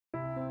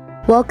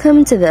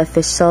Welcome to the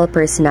Official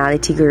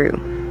Personality Guru.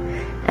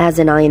 As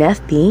an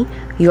INFP,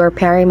 your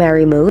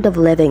primary mode of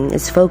living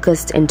is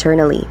focused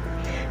internally,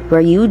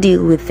 where you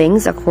deal with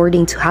things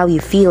according to how you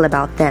feel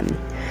about them,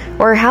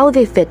 or how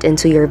they fit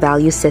into your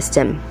value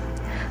system.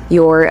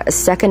 Your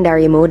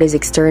secondary mode is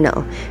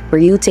external, where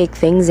you take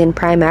things in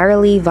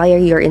primarily via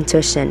your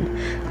intuition.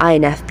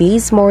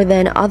 INFPs, more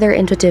than other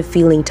intuitive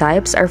feeling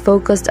types, are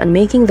focused on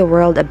making the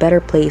world a better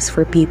place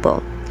for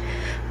people.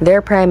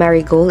 Their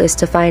primary goal is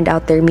to find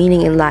out their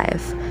meaning in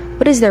life.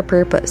 What is their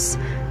purpose?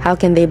 How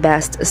can they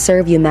best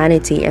serve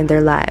humanity in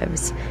their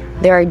lives?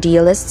 They are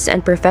idealists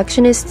and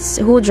perfectionists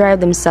who drive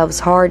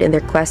themselves hard in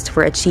their quest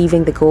for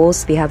achieving the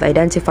goals they have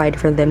identified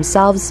for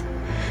themselves.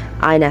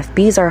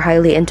 INFPs are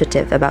highly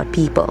intuitive about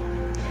people.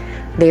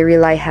 They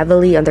rely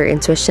heavily on their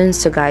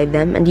intuitions to guide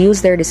them and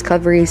use their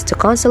discoveries to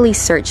constantly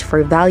search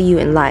for value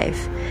in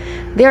life.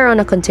 They are on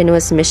a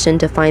continuous mission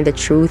to find the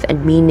truth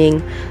and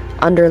meaning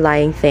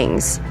underlying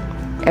things.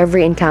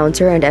 Every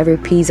encounter and every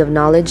piece of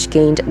knowledge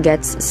gained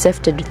gets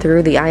sifted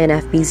through the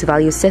INFP's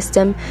value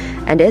system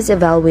and is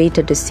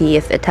evaluated to see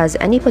if it has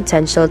any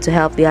potential to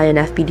help the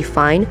INFP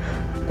define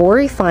or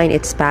refine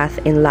its path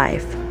in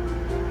life.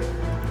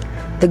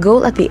 The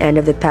goal at the end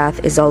of the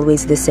path is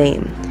always the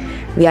same.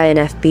 The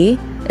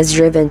INFP is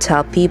driven to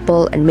help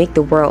people and make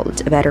the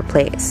world a better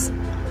place.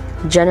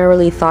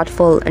 Generally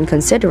thoughtful and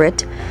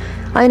considerate,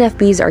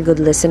 INFPs are good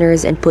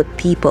listeners and put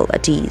people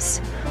at ease.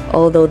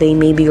 Although they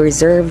may be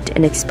reserved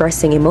in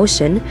expressing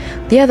emotion,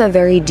 they have a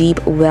very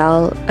deep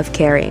well of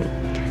caring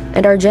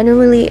and are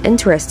genuinely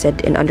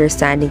interested in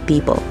understanding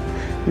people.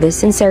 This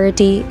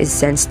sincerity is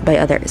sensed by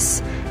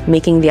others,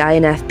 making the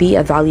INFP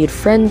a valued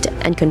friend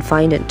and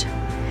confidant.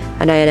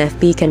 An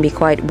INFP can be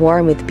quite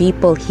warm with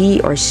people he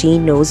or she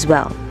knows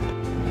well.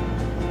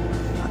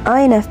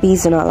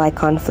 INFPs do not like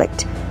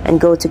conflict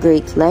and go to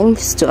great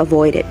lengths to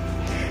avoid it.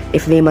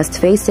 If they must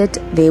face it,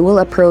 they will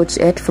approach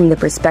it from the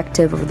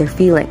perspective of their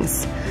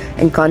feelings.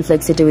 In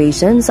conflict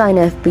situations,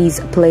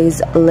 INFPs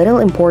place little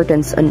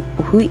importance on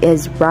who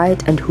is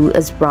right and who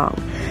is wrong.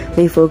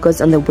 They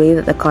focus on the way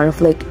that the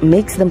conflict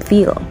makes them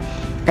feel,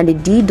 and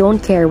indeed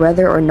don't care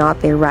whether or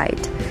not they're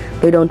right.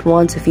 They don't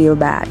want to feel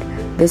bad.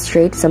 This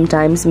trait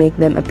sometimes makes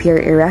them appear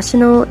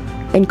irrational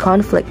in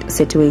conflict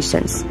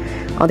situations.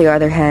 On the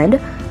other hand,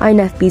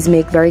 INFPs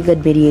make very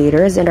good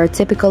mediators and are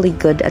typically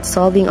good at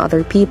solving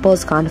other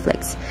people's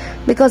conflicts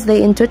because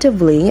they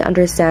intuitively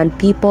understand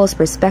people's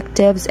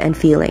perspectives and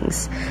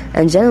feelings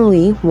and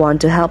generally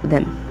want to help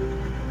them.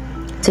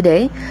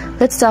 Today,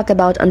 let's talk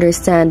about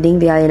understanding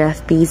the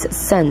INFP's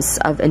sense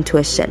of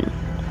intuition.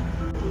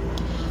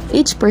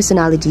 Each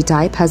personality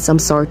type has some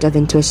sort of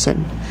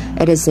intuition.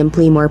 It is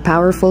simply more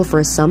powerful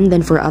for some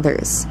than for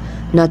others.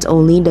 Not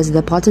only does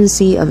the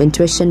potency of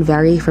intuition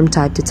vary from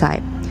type to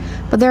type,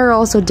 but there are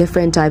also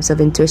different types of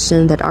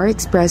intuition that are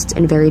expressed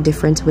in very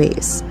different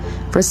ways.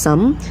 For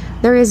some,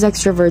 there is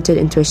extroverted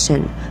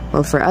intuition,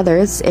 while for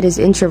others, it is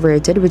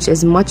introverted, which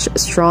is much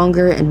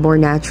stronger and more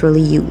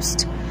naturally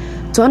used.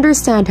 To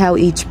understand how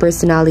each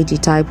personality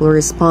type will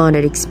respond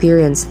and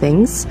experience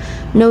things,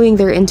 knowing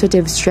their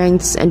intuitive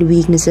strengths and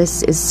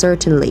weaknesses is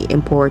certainly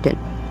important.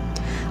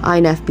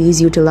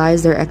 INFPs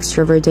utilize their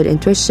extroverted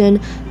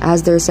intuition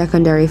as their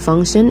secondary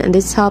function, and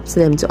this helps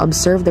them to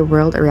observe the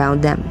world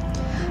around them.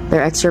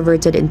 Their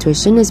extroverted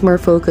intuition is more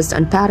focused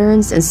on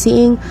patterns and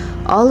seeing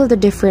all of the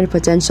different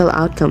potential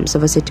outcomes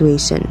of a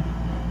situation.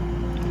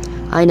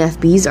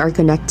 INFPs are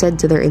connected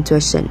to their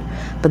intuition,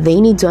 but they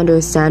need to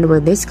understand where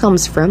this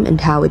comes from and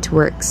how it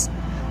works.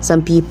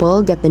 Some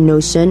people get the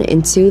notion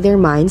into their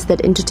minds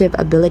that intuitive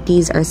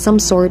abilities are some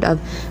sort of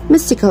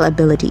mystical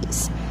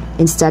abilities,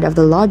 instead of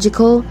the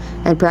logical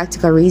and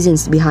practical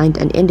reasons behind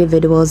an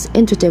individual's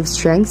intuitive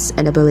strengths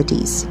and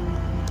abilities.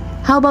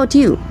 How about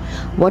you?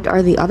 What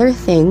are the other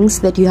things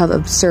that you have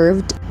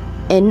observed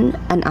in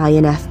an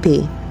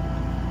INFP?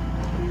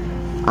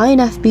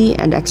 INFP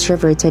and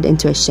extroverted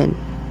intuition.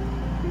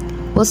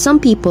 While some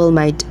people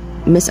might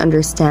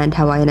misunderstand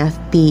how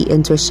INFP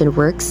intuition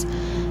works,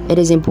 it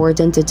is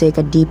important to take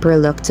a deeper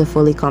look to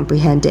fully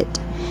comprehend it.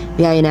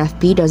 The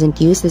INFP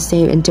doesn't use the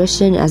same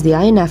intuition as the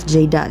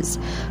INFJ does,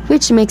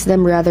 which makes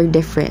them rather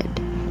different.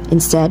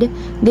 Instead,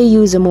 they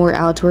use a more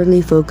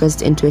outwardly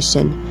focused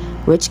intuition,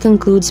 which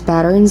concludes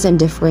patterns and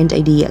different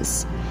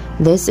ideas.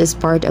 This is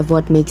part of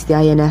what makes the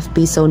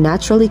INFP so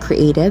naturally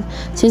creative,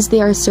 since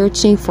they are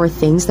searching for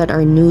things that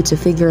are new to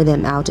figure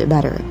them out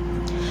better.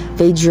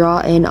 They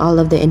draw in all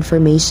of the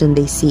information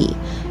they see,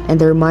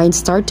 and their minds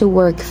start to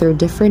work through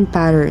different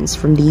patterns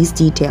from these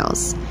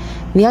details.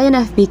 The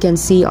INFP can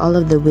see all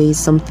of the ways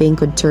something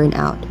could turn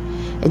out,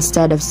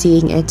 instead of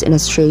seeing it in a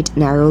straight,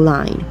 narrow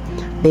line.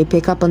 They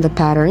pick up on the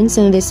patterns,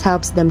 and this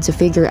helps them to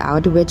figure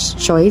out which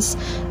choice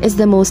is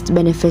the most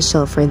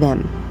beneficial for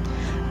them.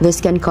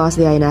 This can cause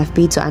the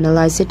INFP to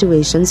analyze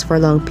situations for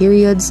long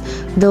periods,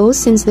 though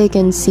since they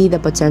can see the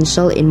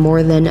potential in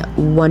more than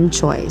one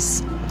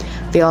choice.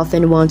 They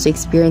often want to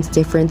experience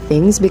different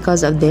things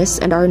because of this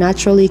and are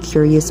naturally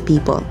curious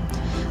people.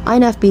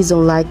 INFPs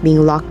don't like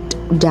being locked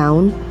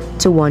down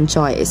to one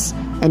choice.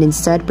 and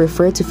instead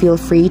prefer to feel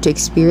free to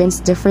experience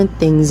different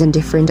things and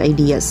different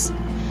ideas.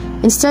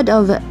 Instead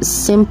of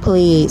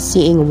simply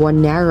seeing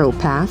one narrow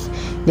path,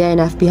 the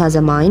INFP has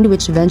a mind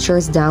which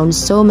ventures down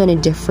so many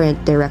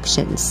different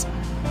directions.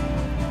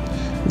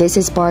 This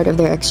is part of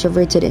their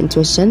extroverted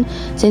intuition,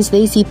 since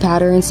they see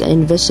patterns and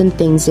envision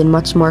things in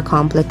much more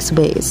complex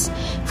ways.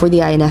 For the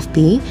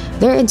INFP,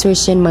 their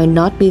intuition might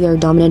not be their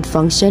dominant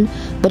function,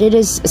 but it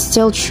is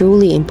still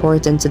truly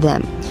important to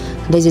them.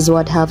 This is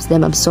what helps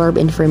them absorb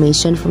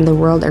information from the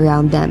world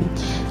around them,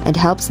 and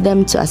helps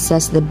them to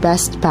assess the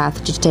best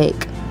path to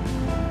take.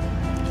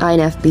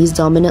 INFPs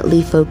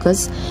dominantly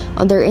focus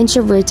on their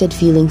introverted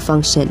feeling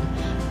function,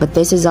 but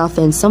this is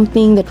often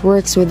something that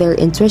works with their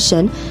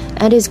intuition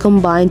and is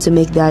combined to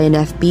make the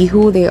INFP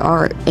who they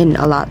are in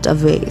a lot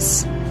of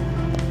ways.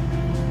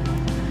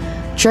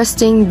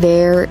 Trusting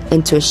their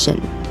intuition.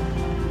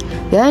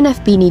 The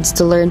INFP needs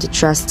to learn to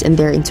trust in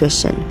their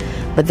intuition,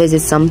 but this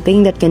is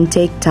something that can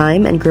take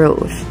time and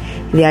growth.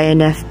 The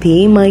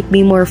INFP might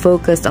be more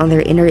focused on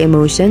their inner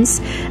emotions,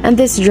 and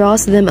this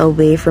draws them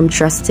away from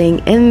trusting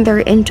in their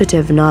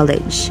intuitive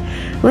knowledge.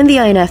 When the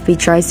INFP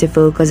tries to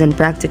focus on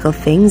practical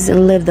things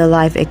and live the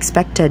life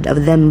expected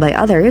of them by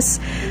others,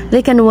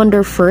 they can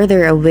wander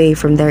further away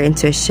from their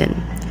intuition.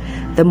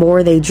 The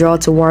more they draw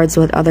towards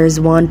what others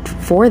want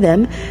for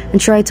them and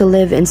try to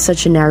live in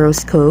such a narrow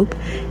scope,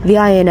 the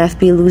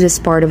INFP loses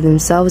part of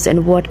themselves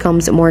and what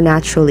comes more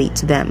naturally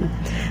to them.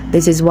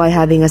 This is why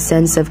having a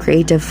sense of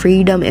creative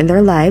freedom in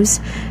their lives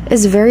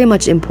is very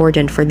much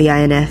important for the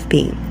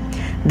INFP.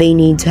 They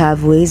need to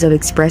have ways of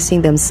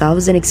expressing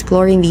themselves and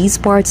exploring these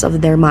parts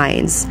of their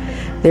minds.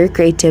 Their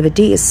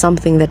creativity is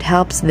something that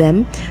helps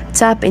them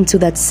tap into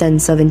that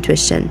sense of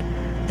intuition.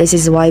 This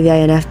is why the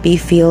INFP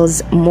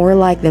feels more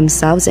like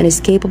themselves and is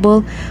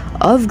capable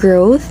of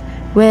growth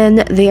when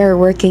they are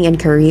working in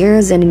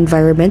careers and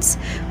environments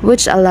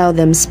which allow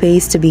them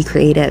space to be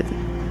creative.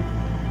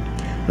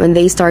 When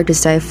they start to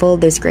stifle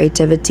this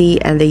creativity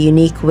and the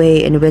unique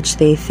way in which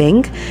they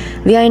think,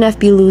 the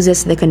INFP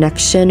loses the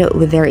connection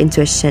with their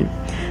intuition.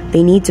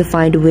 They need to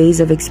find ways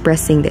of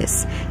expressing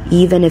this,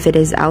 even if it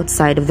is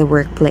outside of the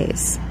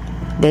workplace.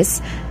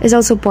 This is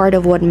also part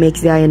of what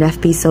makes the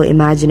INFP so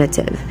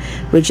imaginative,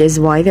 which is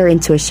why their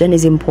intuition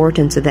is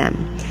important to them.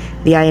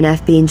 The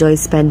INFP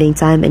enjoys spending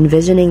time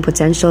envisioning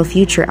potential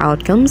future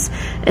outcomes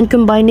and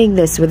combining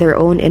this with their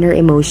own inner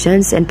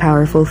emotions and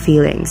powerful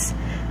feelings.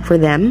 For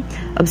them,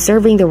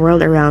 observing the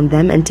world around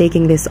them and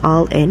taking this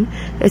all in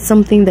is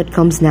something that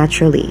comes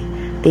naturally.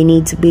 They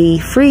need to be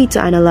free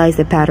to analyze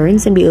the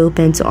patterns and be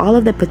open to all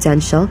of the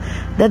potential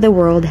that the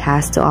world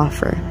has to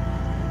offer.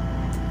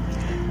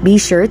 Be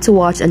sure to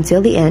watch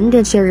until the end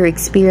and share your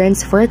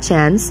experience for a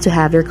chance to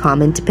have your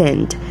comment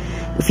pinned.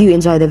 If you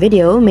enjoyed the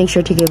video, make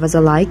sure to give us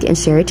a like and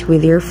share it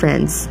with your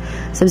friends.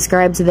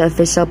 Subscribe to the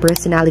Official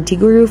Personality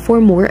Guru for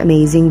more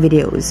amazing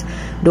videos.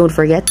 Don't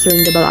forget to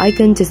ring the bell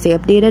icon to stay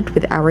updated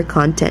with our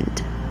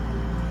content.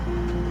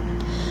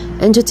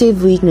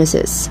 Intuitive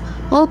weaknesses.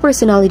 All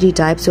personality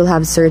types will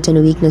have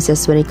certain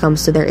weaknesses when it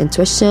comes to their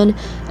intuition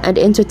and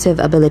intuitive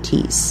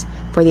abilities.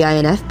 For the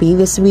INFP,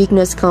 this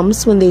weakness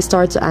comes when they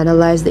start to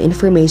analyze the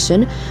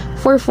information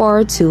for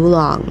far too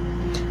long.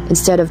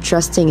 Instead of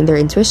trusting in their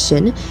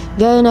intuition,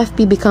 the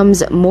INFP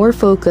becomes more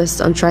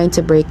focused on trying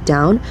to break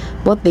down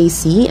what they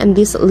see, and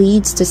this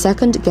leads to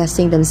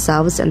second-guessing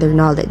themselves and their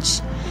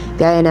knowledge.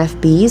 The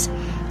INFPs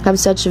have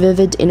such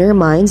vivid inner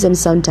minds, and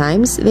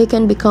sometimes they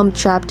can become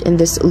trapped in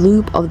this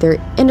loop of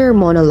their inner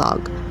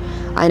monologue.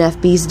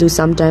 INFPs do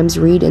sometimes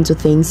read into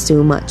things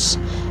too much,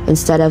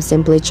 instead of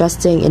simply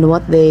trusting in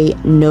what they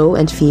know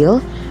and feel.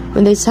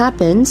 When this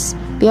happens,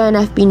 the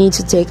INFP needs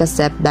to take a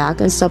step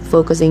back and stop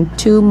focusing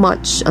too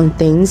much on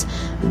things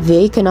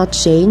they cannot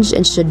change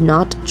and should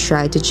not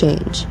try to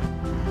change.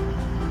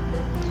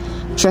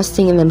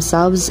 Trusting in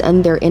themselves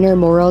and their inner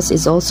morals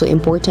is also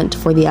important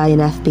for the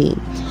INFP,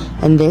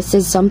 and this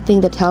is something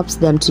that helps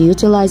them to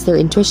utilize their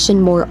intuition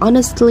more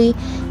honestly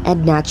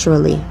and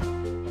naturally.